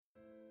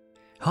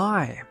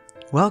Hi,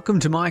 welcome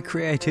to My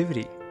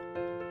Creativity.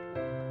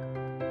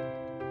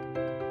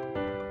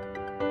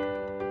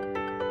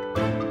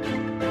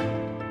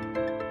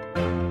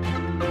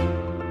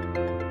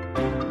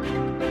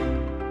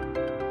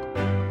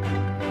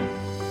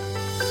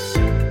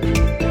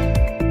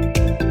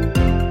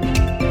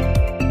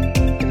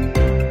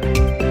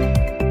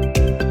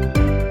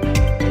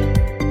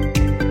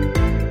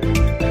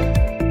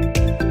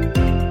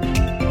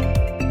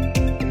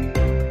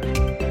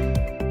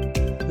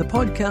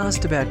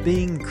 Podcast about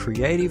being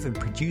creative and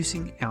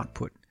producing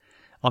output.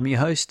 I'm your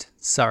host,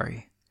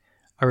 Surrey.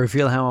 I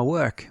reveal how I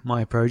work,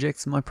 my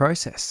projects, and my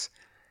process.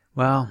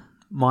 Well,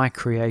 my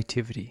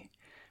creativity.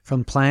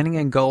 From planning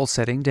and goal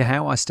setting to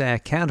how I stay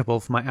accountable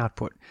for my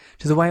output,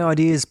 to the way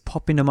ideas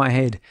pop into my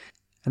head,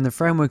 and the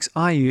frameworks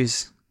I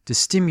use to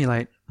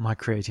stimulate my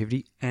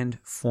creativity and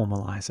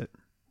formalize it.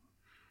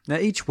 Now,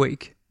 each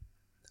week,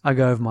 I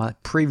go over my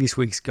previous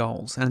week's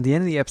goals, and at the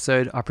end of the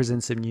episode, I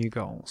present some new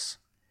goals.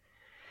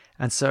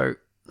 And so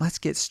let's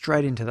get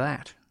straight into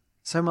that.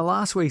 So my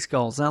last week's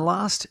goals. Now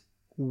last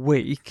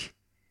week,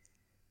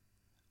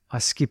 I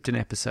skipped an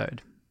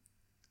episode.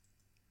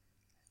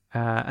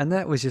 And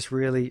that was just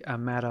really a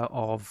matter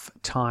of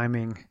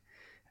timing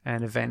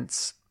and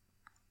events.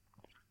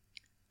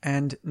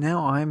 And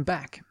now I'm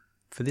back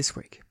for this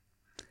week.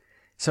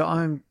 So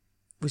I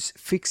was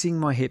fixing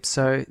my hips.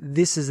 So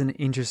this is an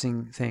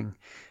interesting thing.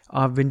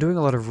 I've been doing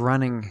a lot of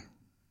running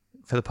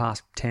for the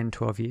past 10,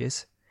 12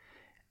 years.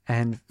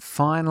 And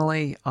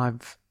finally,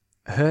 I've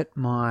hurt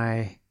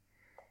my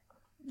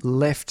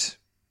left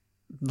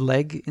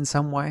leg in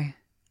some way.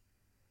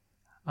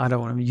 I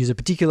don't want to use a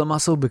particular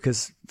muscle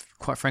because,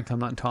 quite frankly, I'm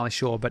not entirely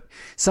sure. But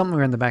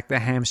somewhere in the back, the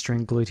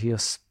hamstring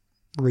gluteus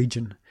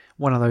region,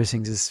 one of those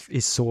things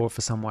is sore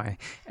for some way.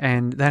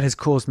 And that has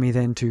caused me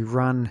then to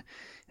run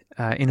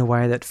in a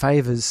way that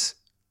favors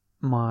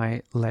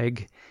my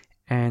leg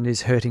and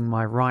is hurting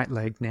my right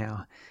leg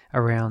now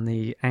around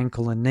the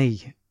ankle and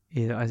knee.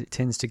 It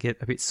tends to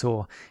get a bit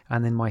sore,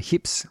 and then my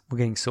hips were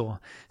getting sore.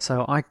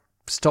 So I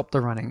stopped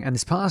the running, and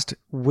this past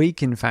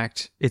week, in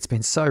fact, it's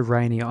been so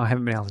rainy I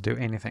haven't been able to do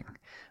anything.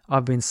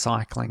 I've been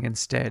cycling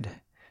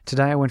instead.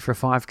 Today I went for a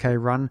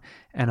 5k run,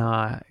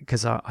 and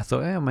because I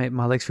thought,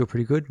 my legs feel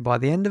pretty good. By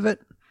the end of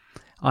it,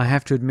 I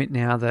have to admit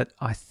now that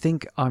I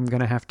think I'm going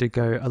to have to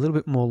go a little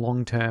bit more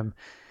long-term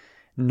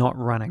not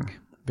running,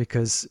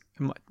 because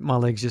my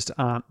legs just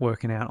aren't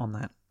working out on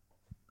that.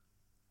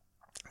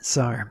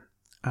 So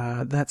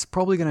that's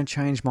probably going to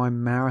change my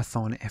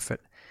marathon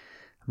effort.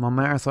 My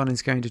marathon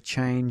is going to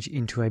change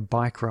into a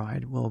bike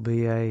ride. It will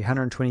be a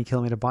 120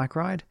 kilometre bike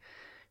ride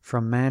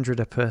from Mandurah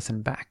to Perth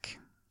and back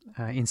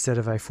instead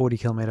of a 40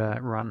 kilometre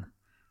run.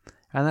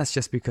 And that's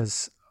just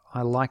because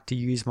I like to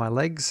use my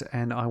legs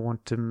and I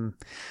want them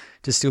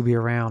to still be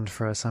around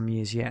for some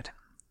years yet.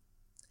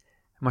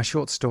 My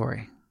short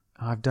story.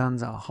 I've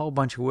done a whole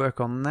bunch of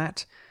work on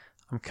that.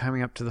 I'm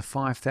coming up to the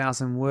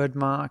 5,000 word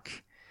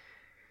mark.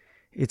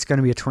 It's going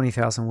to be a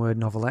 20,000 word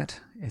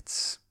novelette.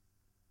 It's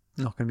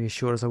not going to be as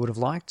short as I would have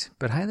liked,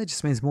 but hey, that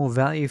just means more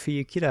value for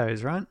you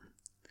kiddos, right?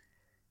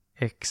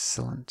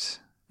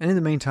 Excellent. And in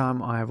the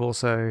meantime, I have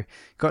also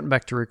gotten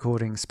back to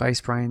recording Space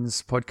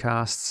Brains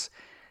podcasts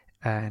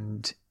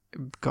and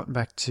gotten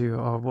back to,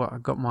 I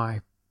got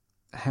my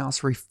house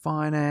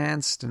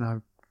refinanced and I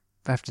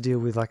have to deal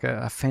with like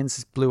a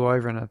fence blew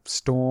over in a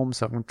storm,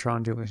 so I'm going to try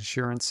and deal with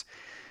insurance.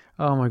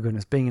 Oh my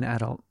goodness, being an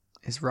adult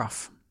is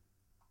rough.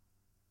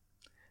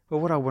 But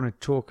what I want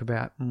to talk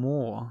about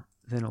more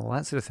than all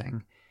that sort of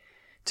thing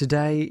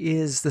today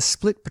is the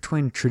split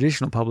between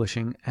traditional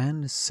publishing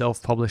and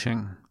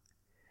self-publishing.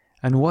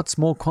 And what's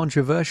more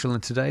controversial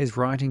in today's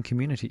writing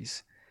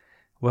communities?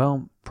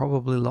 Well,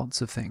 probably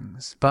lots of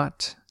things.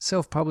 But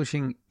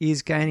self-publishing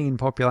is gaining in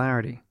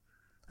popularity.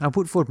 And I'll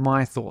put forward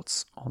my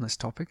thoughts on this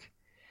topic.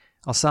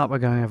 I'll start by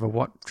going over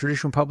what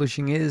traditional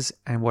publishing is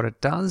and what it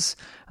does,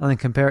 and then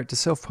compare it to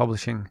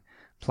self-publishing.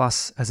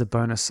 Plus, as a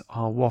bonus,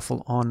 I'll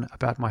waffle on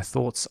about my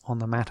thoughts on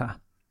the matter.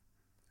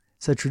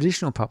 So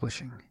traditional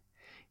publishing.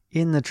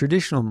 In the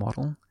traditional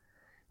model,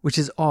 which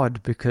is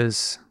odd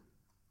because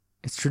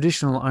it's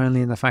traditional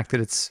only in the fact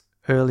that it's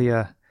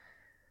earlier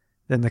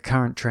than the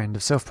current trend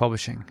of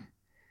self-publishing.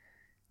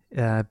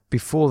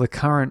 Before the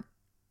current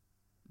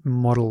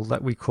model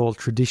that we call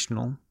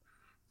traditional,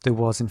 there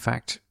was in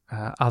fact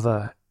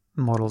other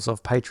models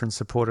of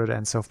patron-supported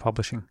and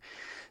self-publishing.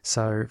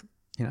 So,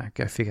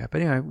 go figure.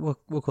 But anyway,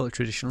 we'll call it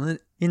traditional.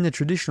 In the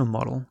traditional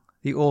model,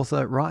 the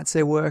author writes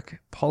their work,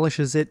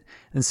 polishes it,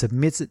 and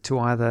submits it to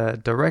either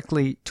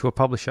directly to a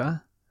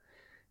publisher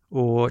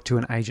or to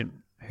an agent,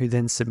 who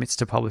then submits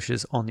to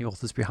publishers on the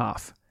author's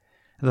behalf.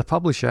 The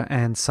publisher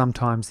and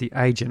sometimes the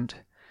agent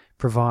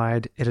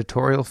provide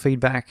editorial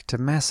feedback to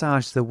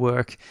massage the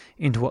work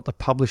into what the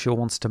publisher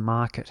wants to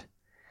market.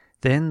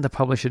 Then the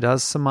publisher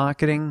does some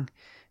marketing.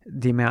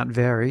 The amount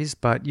varies,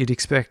 but you'd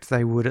expect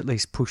they would at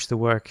least push the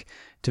work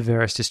to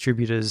various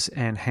distributors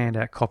and hand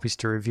out copies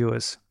to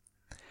reviewers.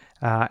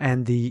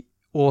 And the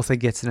author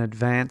gets an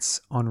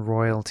advance on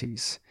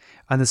royalties.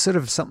 And there's sort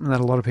of something that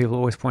a lot of people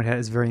always point out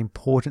is a very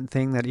important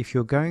thing, that if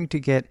you're going to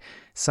get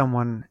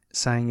someone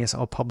saying, yes,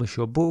 I'll publish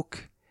your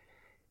book,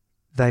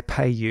 they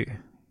pay you.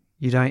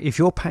 You don't. If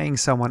you're paying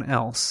someone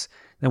else,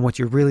 then what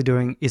you're really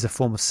doing is a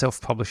form of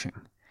self-publishing.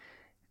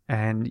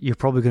 And you're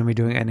probably going to be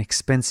doing an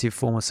expensive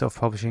form of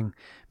self-publishing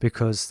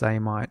because they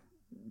might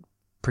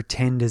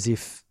pretend as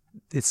if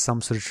it's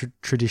some sort of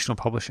traditional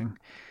publishing.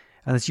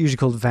 And it's usually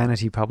called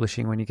vanity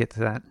publishing when you get to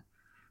that.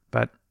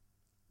 But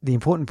the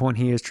important point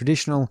here is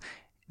traditional,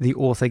 the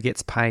author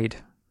gets paid.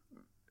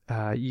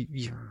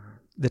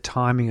 The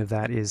timing of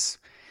that is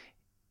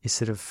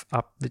sort of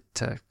up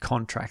to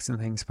contracts and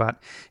things,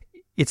 but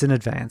it's an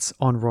advance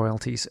on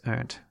royalties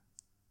earned.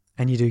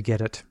 And you do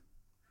get it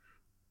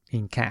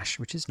in cash,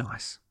 which is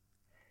nice.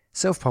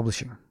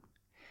 Self-publishing.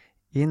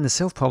 In the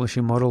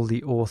self-publishing model,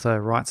 the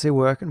author writes their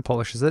work and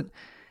polishes it,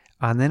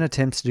 and then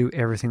attempts to do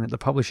everything that the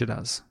publisher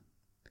does.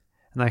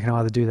 And they can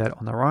either do that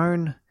on their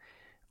own,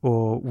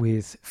 or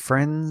with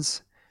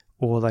friends,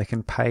 or they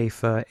can pay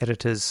for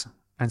editors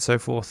and so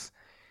forth.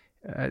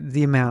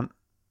 The amount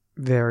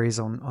varies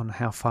on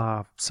how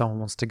far someone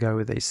wants to go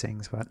with these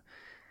things, but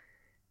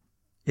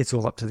it's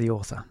all up to the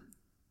author.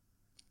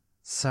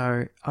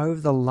 So over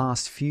the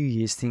last few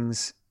years,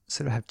 things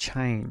sort of have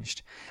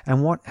changed.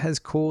 And what has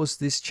caused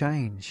this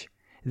change?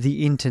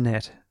 The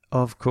internet,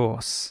 of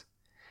course.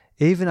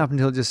 Even up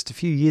until just a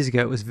few years ago,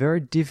 it was very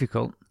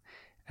difficult,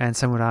 and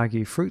some would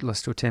argue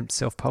fruitless, to attempt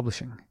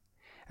self-publishing.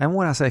 And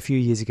when I say a few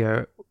years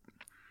ago,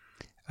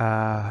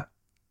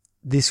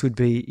 this would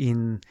be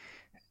in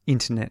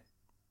internet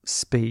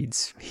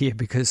speeds here,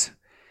 because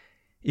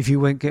if you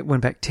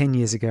went back 10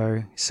 years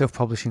ago,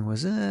 self-publishing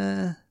was,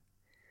 if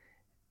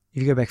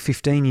you go back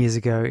 15 years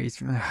ago, it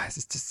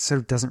just sort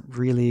of doesn't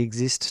really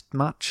exist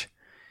much.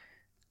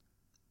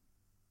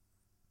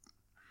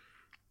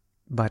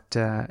 But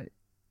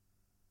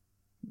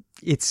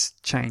it's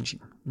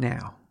changing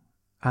now.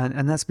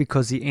 And that's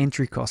because the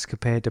entry cost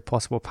compared to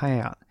possible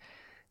payout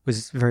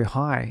was very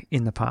high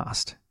in the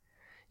past.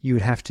 You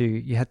had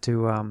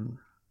to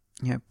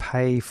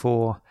pay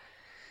for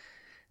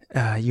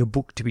your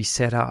book to be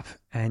set up,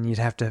 and you'd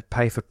have to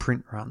pay for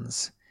print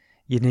runs.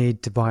 You'd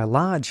need to buy a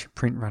large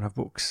print run of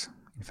books.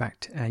 In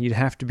fact, you'd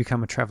have to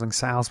become a traveling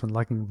salesman,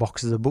 lugging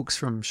boxes of books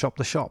from shop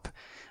to shop,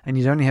 and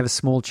you'd only have a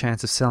small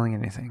chance of selling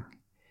anything.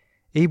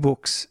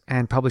 Ebooks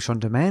and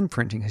publish-on-demand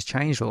printing has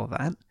changed all of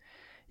that.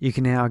 You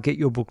can now get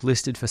your book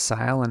listed for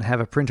sale and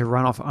have a printer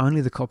run off only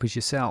the copies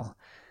you sell.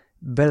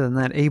 Better than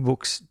that,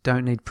 ebooks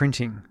don't need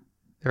printing.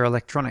 They're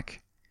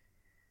electronic.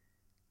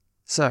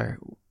 So,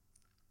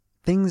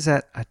 things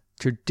that a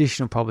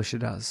traditional publisher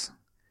does.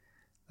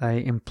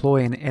 They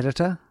employ an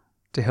editor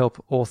to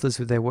help authors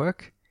with their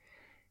work.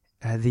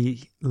 The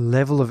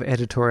level of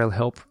editorial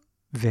help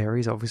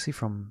varies, obviously,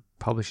 from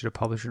publisher to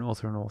publisher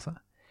and author.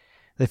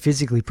 They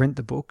physically print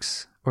the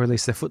books, or at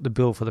least they foot the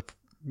bill for the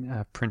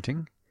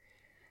printing.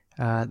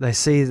 They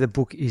see the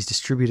book is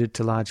distributed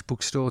to large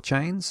bookstore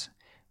chains,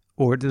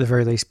 or at the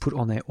very least put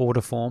on their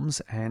order forms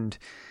and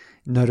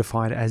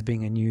notified as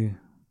being a new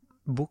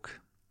book.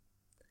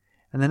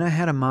 And they know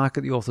how to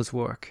market the author's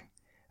work,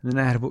 and they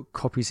know how to put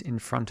copies in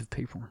front of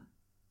people.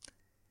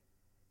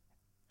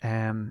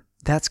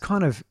 That's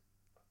kind of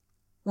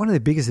one of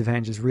the biggest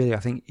advantages, really, I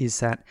think, is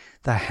that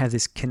they have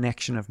this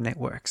connection of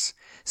networks,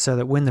 so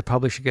that when the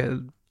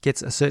publisher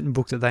gets a certain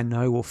book that they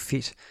know will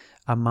fit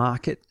a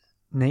market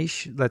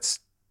niche that's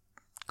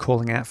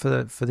calling out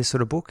for this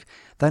sort of book,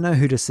 they know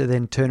who to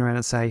then turn around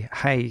and say,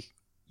 hey,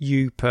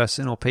 you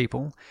person or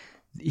people,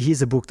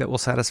 here's a book that will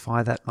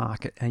satisfy that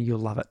market and you'll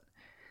love it.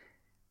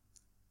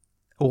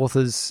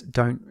 Authors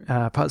don't,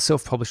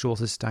 self-published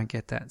authors don't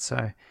get that.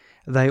 So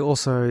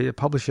the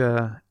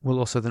publisher will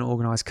also then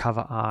organise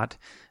cover art.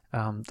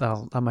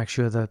 They'll make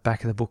sure the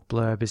back of the book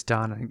blurb is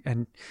done,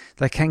 and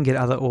they can get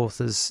other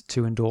authors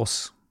to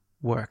endorse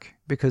work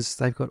because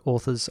they've got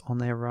authors on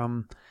their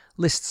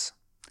lists.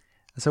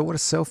 So what a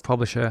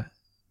self-publisher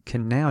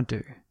can now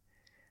do,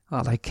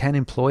 they can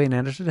employ an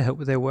editor to help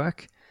with their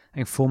work. They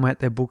can format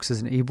their books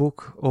as an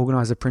ebook,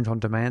 organise a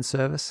print-on-demand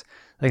service.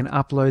 They can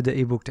upload the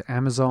ebook to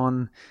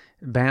Amazon,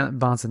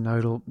 Barnes &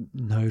 Noble,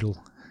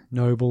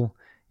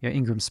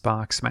 Ingram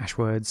Spark,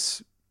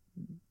 Smashwords,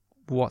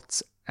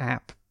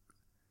 WhatsApp.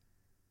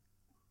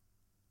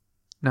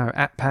 No,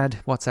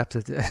 AppPad, WhatsApp's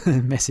a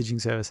messaging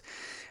service.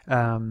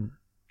 And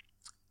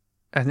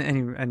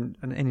any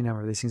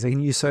number of these things. They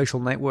can use social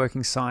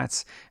networking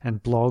sites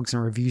and blogs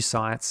and review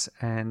sites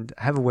and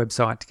have a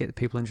website to get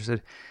people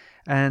interested.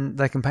 And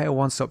they can pay a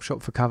one-stop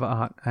shop for cover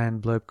art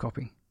and blurb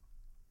copy.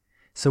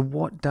 So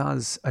what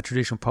does a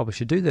traditional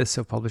publisher do that a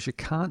self-publisher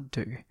can't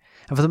do?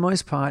 And for the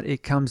most part,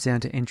 it comes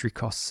down to entry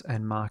costs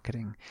and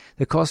marketing.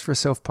 The cost for a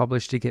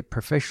self-publisher to get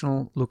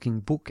professional-looking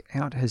book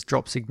out has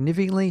dropped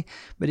significantly,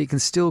 but it can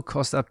still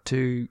cost up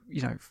to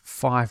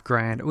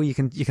 $5,000, or you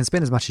can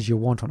spend as much as you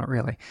want on it,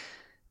 really.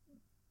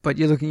 But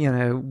you're looking,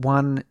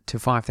 $1,000 to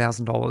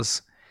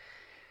 $5,000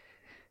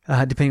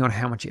 depending on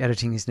how much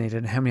editing is needed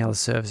and how many other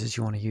services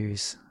you want to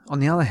use. On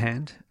the other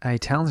hand, a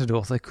talented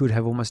author could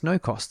have almost no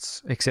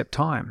costs except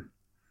time.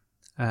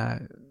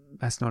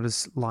 That's not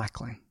as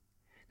likely.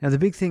 Now, the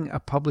big thing a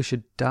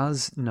publisher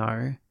does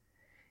know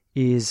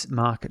is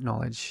market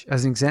knowledge.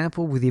 As an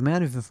example, with the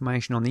amount of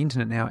information on the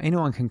internet now,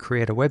 anyone can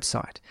create a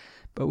website.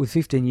 But with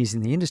 15 years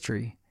in the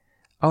industry,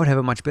 I would have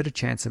a much better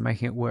chance of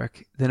making it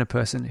work than a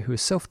person who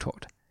is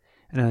self-taught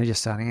and only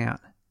just starting out.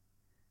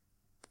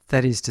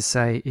 That is to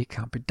say, it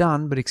can't be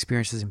done, but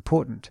experience is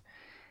important.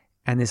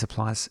 And this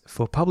applies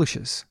for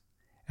publishers.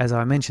 As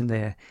I mentioned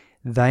there,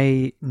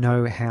 they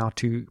know how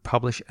to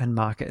publish and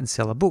market and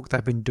sell a book.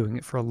 They've been doing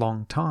it for a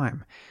long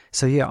time.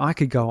 So yeah, I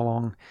could go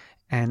along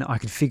and I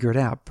could figure it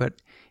out,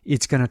 but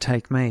it's going to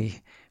take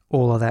me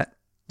all of that.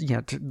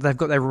 They've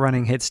got their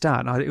running head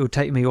start. It would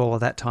take me all of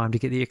that time to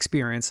get the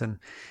experience, and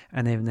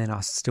even then I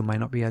still may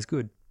not be as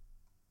good.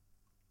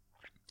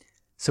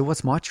 So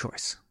what's my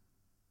choice?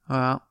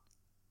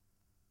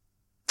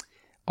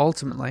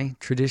 Ultimately,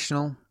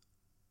 traditional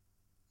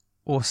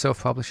or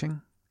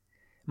self-publishing.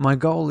 My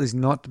goal is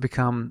not to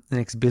become the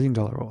next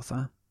billion-dollar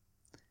author.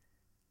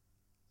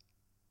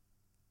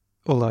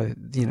 Although,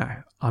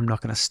 I'm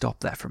not going to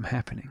stop that from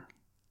happening.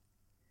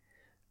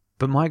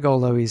 But my goal,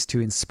 though, is to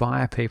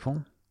inspire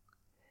people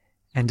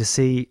and to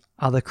see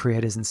other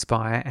creators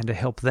inspire and to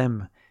help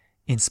them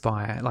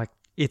inspire. Like,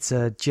 it's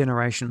a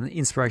generation,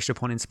 inspiration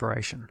upon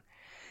inspiration.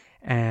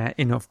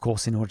 And of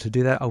course, in order to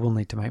do that, I will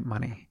need to make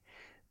money.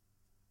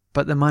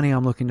 But the money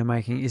I'm looking to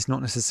making is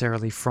not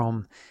necessarily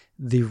from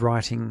the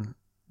writing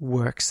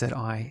works that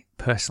I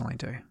personally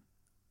do.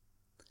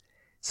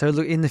 So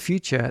look, in the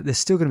future, there's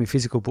still going to be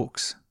physical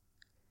books.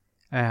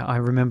 I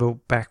remember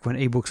back when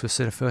ebooks were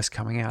sort of first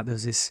coming out, there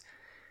was this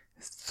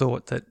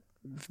thought that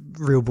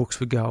real books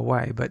would go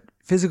away, but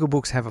physical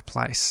books have a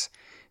place.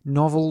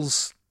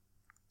 Novels,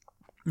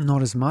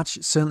 not as much.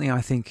 Certainly,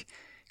 I think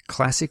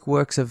classic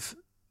works of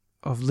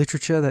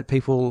literature that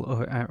people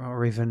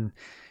or even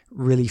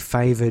really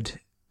favoured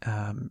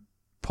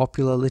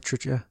popular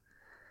literature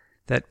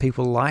that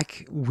people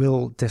like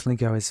will definitely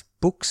go as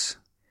books.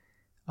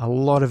 A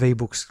lot of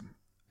ebooks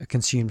are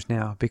consumed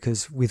now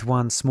because with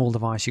one small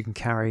device you can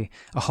carry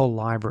a whole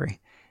library.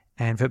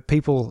 And for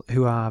people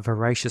who are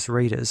voracious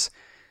readers,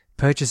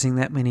 purchasing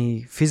that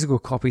many physical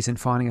copies and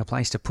finding a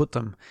place to put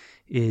them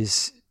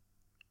is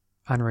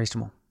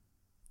unreasonable.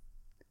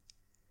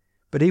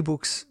 But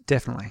ebooks,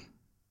 definitely.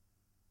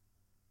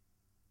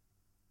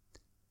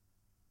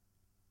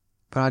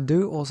 But I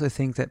do also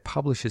think that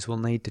publishers will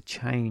need to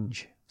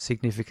change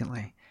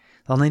significantly.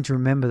 They'll need to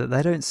remember that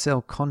they don't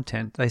sell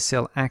content, they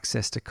sell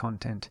access to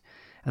content,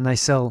 and they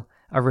sell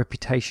a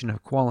reputation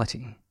of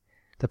quality.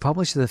 The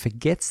publisher that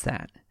forgets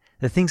that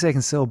thinks they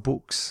can sell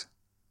books,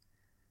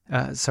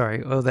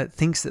 or that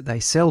thinks that they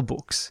sell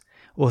books,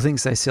 or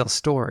thinks they sell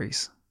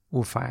stories,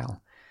 will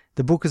fail.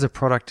 The book as a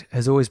product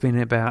has always been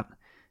about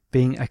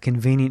being a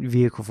convenient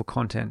vehicle for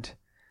content,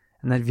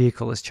 and that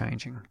vehicle is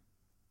changing.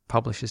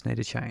 Publishers need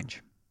to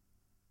change.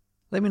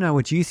 Let me know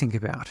what you think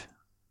about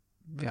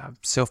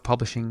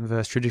self-publishing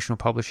versus traditional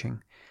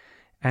publishing,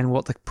 and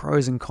what the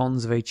pros and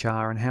cons of each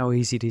are, and how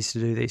easy it is to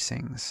do these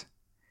things.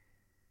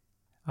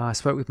 I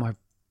spoke with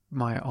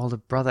my older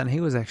brother, and he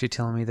was actually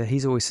telling me that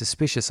he's always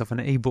suspicious of an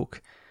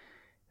ebook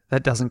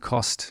that doesn't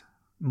cost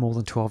more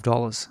than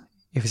 $12.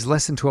 If it's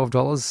less than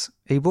 $12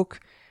 ebook,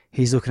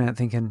 he's looking at it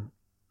thinking,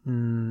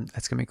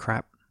 that's going to be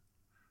crap.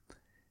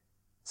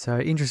 So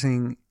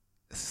interesting,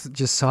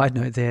 just side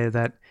note there,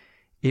 that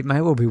it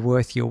may well be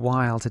worth your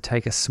while to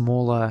take a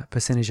smaller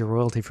percentage of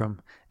royalty from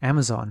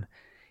Amazon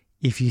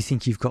if you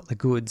think you've got the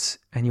goods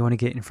and you want to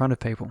get in front of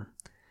people.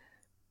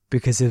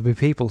 Because there'll be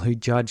people who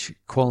judge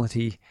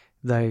quality.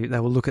 They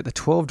will look at the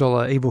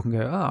 $12 ebook and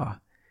go,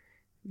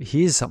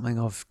 here's something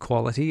of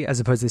quality, as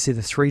opposed to they see the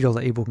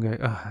 $3 ebook and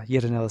go,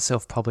 yet another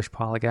self-published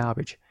pile of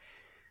garbage.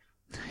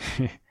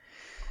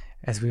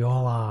 As we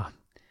all are.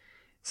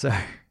 So,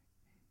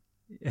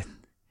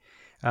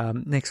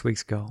 next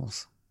week's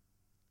goals.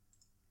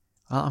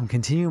 I'm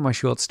continuing my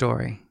short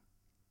story.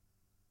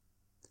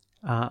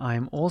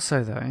 I'm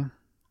also, though,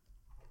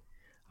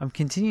 I'm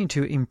continuing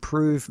to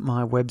improve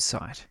my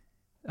website.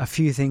 A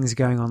few things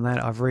going on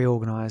that. I've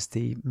reorganized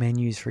the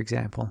menus, for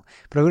example.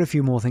 But I've got a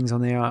few more things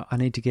on there. I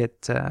need to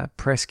get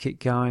Press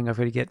Kit going. I've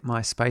got to get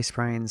my Space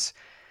Brains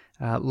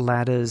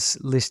ladders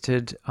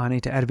listed. I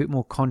need to add a bit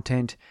more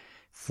content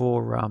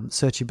for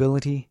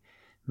searchability.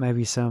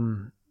 Maybe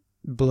some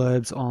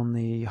blurbs on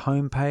the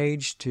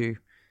homepage to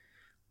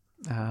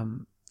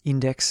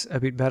index a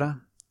bit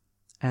better,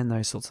 and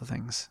those sorts of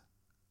things.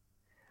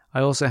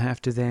 I also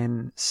have to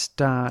then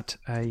start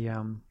I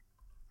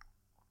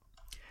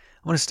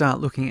want to start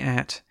looking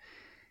at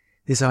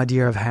this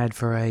idea I've had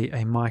for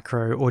a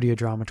micro audio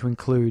drama to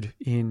include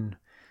in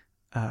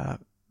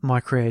my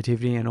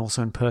creativity and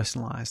also in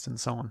personalized and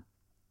so on.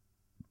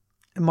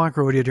 A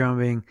micro audio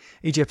drama being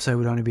each episode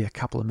would only be a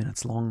couple of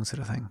minutes long,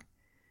 sort of thing.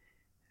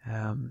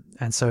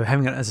 And so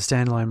having it as a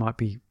standalone might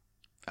be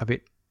a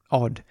bit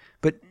odd,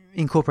 but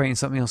incorporating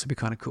something else would be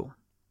kind of cool.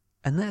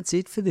 And that's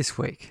it for this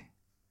week.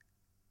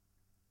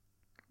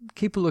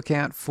 keep a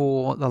lookout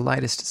for the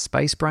latest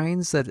Space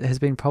Brains that has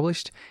been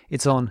published.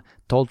 It's on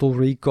Total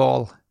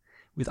Recall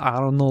with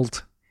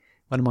Arnold,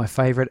 one of my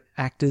favourite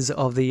actors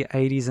of the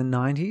 80s and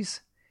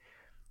 90s.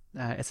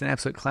 It's an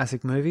absolute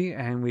classic movie,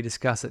 and we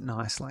discuss it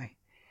nicely.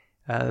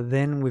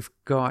 Then we've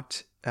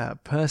got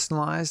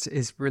Personalized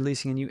is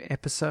releasing new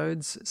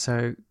episodes,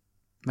 so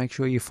make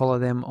sure you follow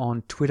them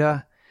on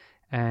Twitter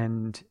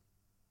and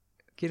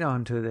get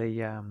onto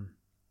the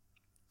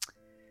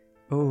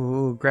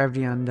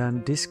Gravity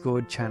Undone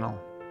Discord channel,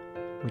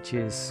 which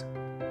is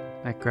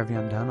at Gravity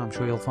Undone. I'm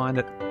sure you'll find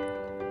it.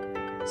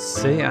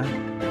 See ya.